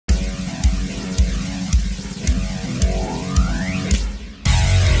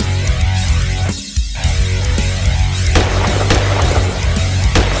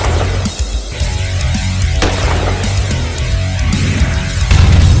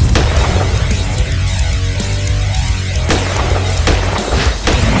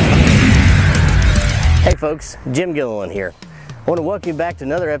folks, Jim Gilliland here. I want to welcome you back to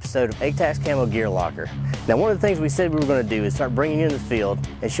another episode of A-TACS Camo Gear Locker. Now, one of the things we said we were going to do is start bringing you in the field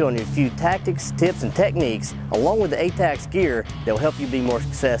and showing you a few tactics, tips, and techniques along with the A-TACS gear that will help you be more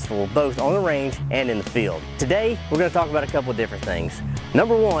successful both on the range and in the field. Today, we're going to talk about a couple of different things.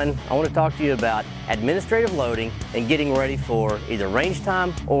 Number one, I want to talk to you about administrative loading and getting ready for either range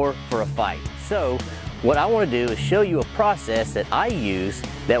time or for a fight. So, what I want to do is show you a process that I use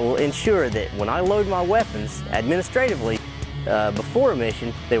that will ensure that when I load my weapons administratively, before a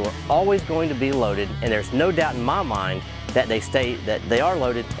mission, they were always going to be loaded, and there's no doubt in my mind that they are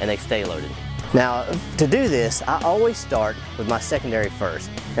loaded and they stay loaded. Now, to do this, I always start with my secondary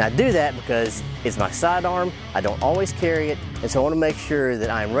first. And I do that because it's my sidearm, I don't always carry it, and so I want to make sure that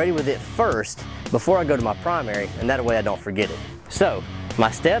I'm ready with it first before I go to my primary, and that way I don't forget it. So,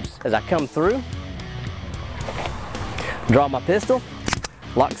 my steps as I come through: draw my pistol,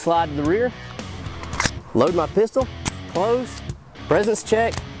 lock slide to the rear, load my pistol, close, presence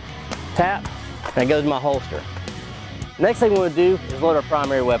check, tap, and it goes to my holster. Next thing we want to do is load our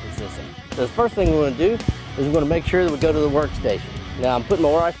primary weapon system. So the first thing we want to do is we're going to make sure that we go to the workstation. Now I'm putting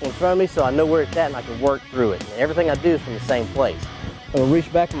my rifle in front of me so I know where it's at and I can work through it. And everything I do is from the same place. I'm going to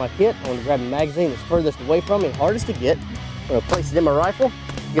reach back in my kit, I'm going to grab the magazine that's furthest away from me, hardest to get. I'm going to place it in my rifle,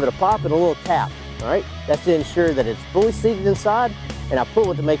 give it a pop and a little tap. All right? That's to ensure that it's fully seated inside, and I pull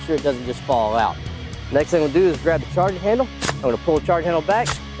it to make sure it doesn't just fall out. Next thing I'm going to do is grab the charging handle. I'm going to pull the charging handle back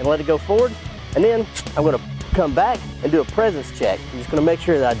and let it go forward. And then I'm going to come back and do a presence check. I'm just going to make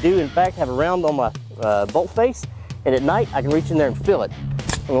sure that I do in fact have a round on my bolt face, and at night I can reach in there and feel it.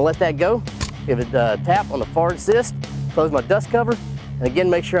 I'm going to let that go, give it a tap on the forward assist, close my dust cover, and again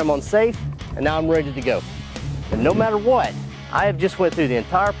make sure I'm on safe, and now I'm ready to go. And no matter what, I have just went through the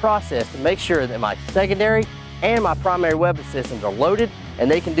entire process to make sure that my secondary and my primary weapon systems are loaded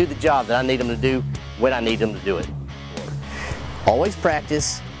and they can do the job that I need them to do when I need them to do it. Always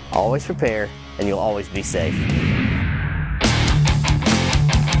practice, always prepare, and you'll always be safe.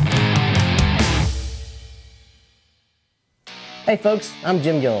 Hey folks, I'm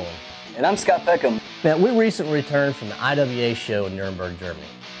Jim Gilliland. And I'm Scott Peckham. Now, we recently returned from the IWA show in Nuremberg, Germany.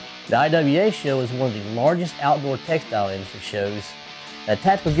 The IWA show is one of the largest outdoor textile industry shows.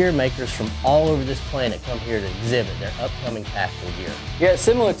 Tactical gear makers from all over this planet come here to exhibit their upcoming tactical gear. Yeah, it's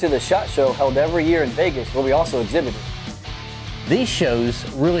similar to the SHOT Show held every year in Vegas, where we also exhibited. These shows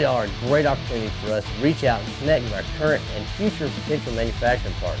really are a great opportunity for us to reach out and connect with our current and future potential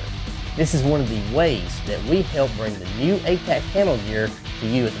manufacturing partners. This is one of the ways that we help bring the new A-TACS Camo gear to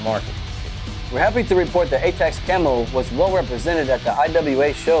you at the market. We're happy to report that A-TACS Camo was well represented at the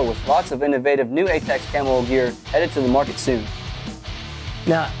IWA show with lots of innovative new A-TACS Camo gear headed to the market soon.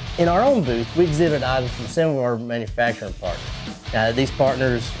 Now, in our own booth, we exhibit items from some of our manufacturing partners. Now, these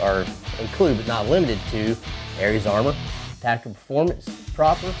partners are included but not limited to Aries Armor, Tactical Performance,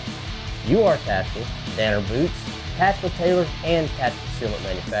 Proper, UR Tactical, Danner Boots, Tactical Tailor, and Tactical Sealant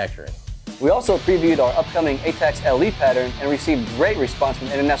Manufacturing. We also previewed our upcoming A-TACS LE pattern and received great response from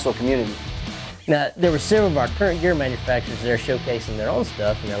the international community. Now, there were several of our current gear manufacturers there showcasing their own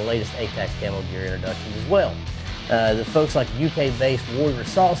stuff and their latest A-TACS Camo gear introductions as well. The folks like UK-based Warrior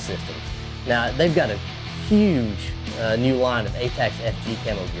Assault Systems. Now, they've got a huge new line of A-TACS FG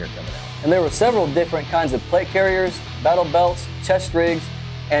Camo gear coming out. And there were several different kinds of plate carriers, battle belts, chest rigs,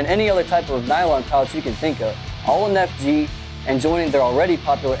 and any other type of nylon pouch you can think of, all in FG and joining their already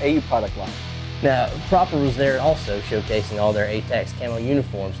popular AU product line. Now, Proper was there also showcasing all their A-TACS Camo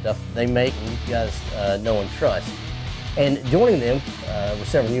uniform stuff that they make and you guys know and trust. And joining them were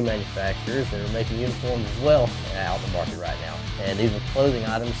several new manufacturers that are making uniforms as well out in the market right now. And these were clothing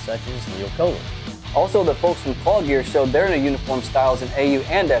items such as Leo Kohler. Also, the folks from Claw Gear showed their new uniform styles in AU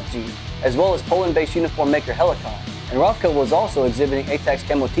and FG, as well as Poland-based uniform maker Helicon. And Rofco was also exhibiting A-TACS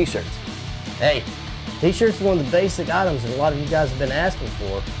Camo t-shirts. Hey, t-shirts are one of the basic items that a lot of you guys have been asking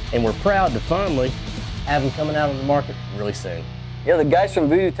for, and we're proud to finally have them coming out on the market really soon. Yeah, the guys from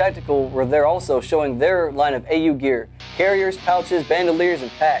Voodoo Tactical were there also showing their line of AU gear, carriers, pouches, bandoliers, and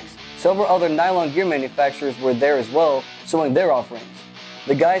packs. Several other nylon gear manufacturers were there as well, showing their offerings.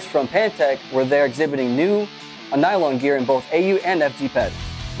 The guys from Pantech were there exhibiting new nylon gear in both AU and FG patterns.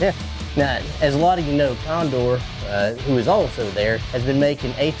 Yeah. Now, as a lot of you know, Condor, who is also there, has been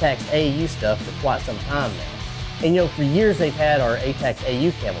making A-TACS AU stuff for quite some time now. And you know, for years they've had our A-TACS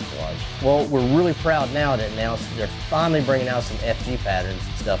AU camouflage. Well, we're really proud now to announce that they're finally bringing out some FG patterns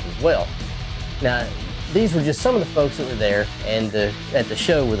and stuff as well. Now, these were just some of the folks that were there and at the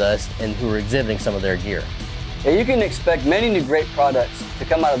show with us and who were exhibiting some of their gear. Yeah, you can expect many new great products to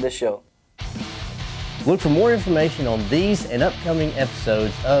come out of this show. Look for more information on these and upcoming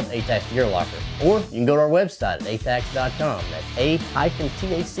episodes of A-TACS Gear Locker, or you can go to our website at atacs.com. That's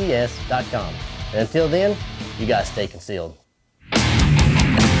a-tacs.com. And until then, you guys stay concealed.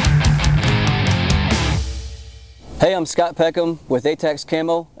 Hey, I'm Scott Peckham with A-TACS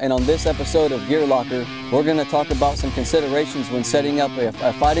Camo, and on this episode of Gear Locker, we're going to talk about some considerations when setting up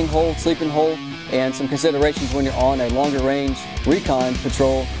a fighting hole, sleeping hole, and some considerations when you're on a longer range recon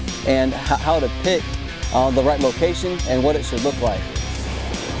patrol, and how to pick the right location and what it should look like.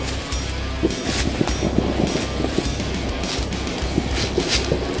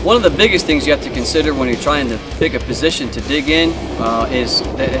 One of the biggest things you have to consider when you're trying to pick a position to dig in is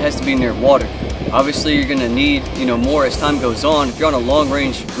that it has to be near water. Obviously, you're going to need more as time goes on. If you're on a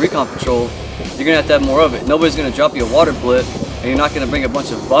long-range recon patrol, you're going to have more of it. Nobody's going to drop you a water blip, and you're not going to bring a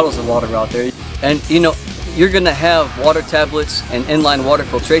bunch of bottles of water out there. And you're going to have water tablets and inline water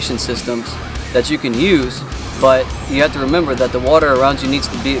filtration systems that you can use, but you have to remember that the water around you needs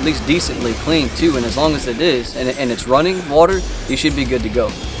to be at least decently clean too, and as long as it is, and it's running water, you should be good to go.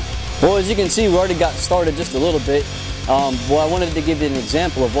 Well, as you can see, we already got started just a little bit. Well, I wanted to give you an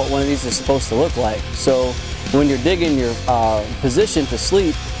example of what one of these is supposed to look like. So when you're digging your position to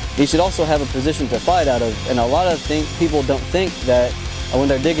sleep, you should also have a position to fight out of, and a lot of people don't think that when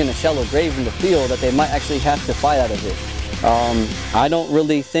they're digging a shallow grave in the field that they might actually have to fight out of it. I don't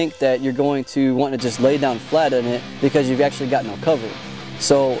really think that you're going to want to just lay down flat in it because you've actually got no cover.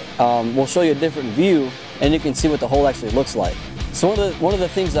 So we'll show you a different view and you can see what the hole actually looks like. So one of the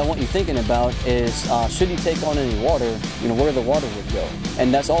things I want you thinking about is should you take on any water, where the water would go.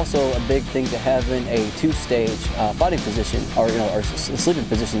 And that's also a big thing to have in a two-stage fighting position or sleeping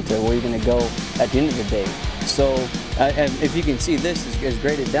position to where you're going to go at the end of the day. So and if you can see, this is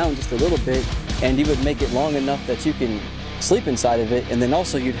graded down just a little bit, and you would make it long enough that you can sleep inside of it, and then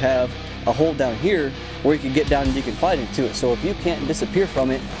also you'd have a hole down here where you can get down and you can fight into it. So if you can't disappear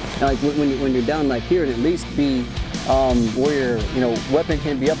from it, like when you're down like here, and at least be where your weapon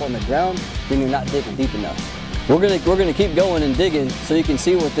can be up on the ground, then you're not digging deep enough. We're gonna keep going and digging so you can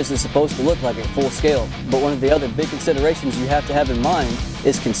see what this is supposed to look like at full scale. But one of the other big considerations you have to have in mind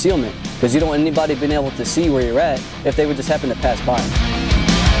is concealment, because you don't want anybody being able to see where you're at if they would just happen to pass by.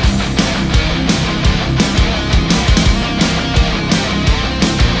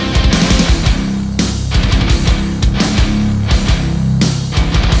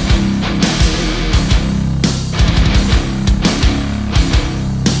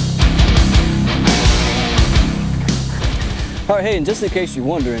 Alright, hey, and just in case you're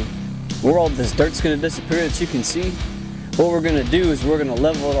wondering where all this dirt's going to disappear that you can see, what we're going to do is we're going to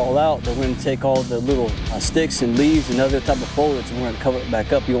level it all out. Then we're going to take all the little sticks and leaves and other type of foliage, and we're going to cover it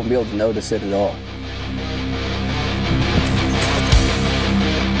back up. You won't be able to notice it at all.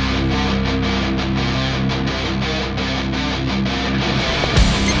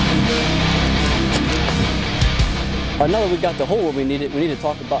 Now that we've got the hole where we need it, we need to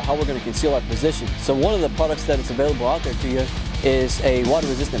talk about how we're going to conceal our position. So one of the products that is available out there to you is a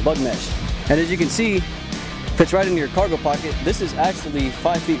water-resistant bug mesh. And as you can see, fits right into your cargo pocket. This is actually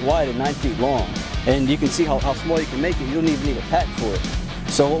 5 feet wide and 9 feet long. And you can see how small you can make it. You don't even need a pack for it.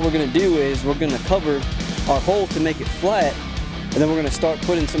 So what we're going to do is we're going to cover our hole to make it flat, and then we're going to start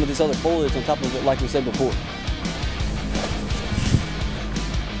putting some of this other foliage on top of it like we said before.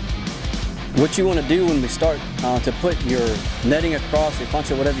 What you want to do when we start to put your netting across, your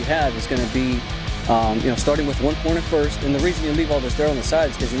poncho, whatever you have, is going to be starting with one corner first. And the reason you leave all this dirt on the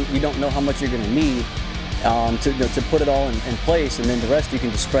sides is because you don't know how much you're going to need to put it all in place, and then the rest you can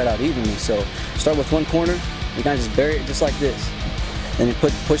just spread out evenly. So start with one corner, you kind of just bury it just like this, and you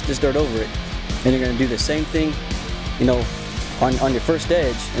push this dirt over it. And you're going to do the same thing, on your first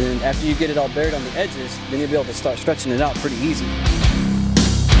edge, and then after you get it all buried on the edges, then you'll be able to start stretching it out pretty easy.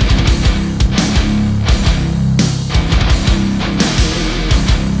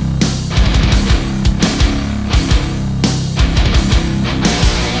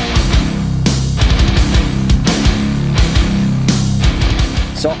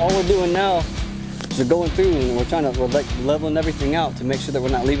 So all we're doing now is we're going through and we're leveling everything out to make sure that we're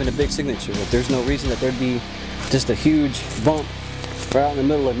not leaving a big signature. But there's no reason that there'd be just a huge bump right out in the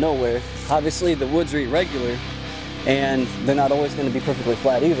middle of nowhere. Obviously the woods are irregular and they're not always going to be perfectly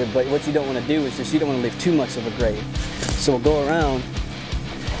flat either, but what you don't want to do is you don't want to leave too much of a grade. So we'll go around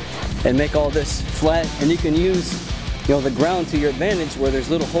and make all this flat, and you can use the ground to your advantage. Where there's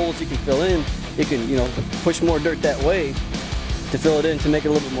little holes you can fill in, you can push more dirt that way to fill it in to make it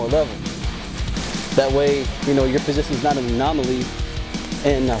a little bit more level. That way, your position is not an anomaly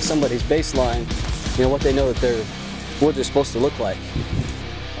in somebody's baseline, what they know that their woods are supposed to look like.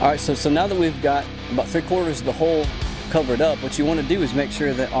 All right, so now that we've got about 3/4 of the hole covered up, what you want to do is make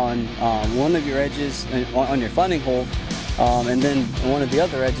sure that on one of your edges, on your finding hole, and then one of the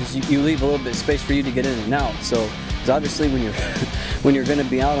other edges, you leave a little bit of space for you to get in and out. So, because obviously when you're when you're going to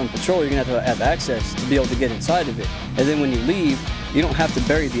be out on patrol, you're going to have access to be able to get inside of it. And then when you leave, you don't have to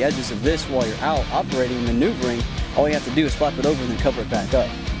bury the edges of this while you're out operating and maneuvering. All you have to do is flap it over and then cover it back up.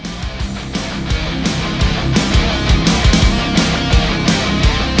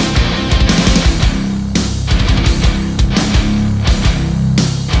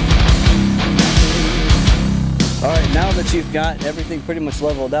 Alright, now that you've got everything pretty much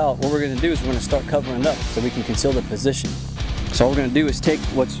leveled out, what we're going to do is we're going to start covering it up so we can conceal the position. So all we're going to do is take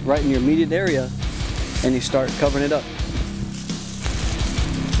what's right in your immediate area and you start covering it up.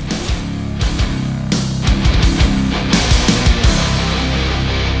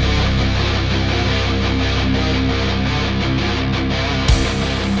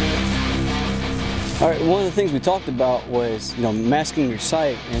 Alright, one of the things we talked about was, masking your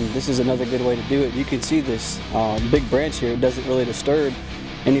sight, and this is another good way to do it. You can see this big branch here. It doesn't really disturb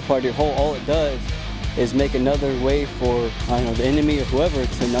any part of your hole. All it does is make another way for the enemy or whoever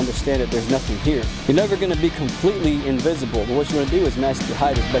to understand that there's nothing here. You're never going to be completely invisible, but what you want to do is mask your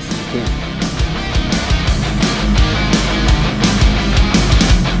height as best as you can.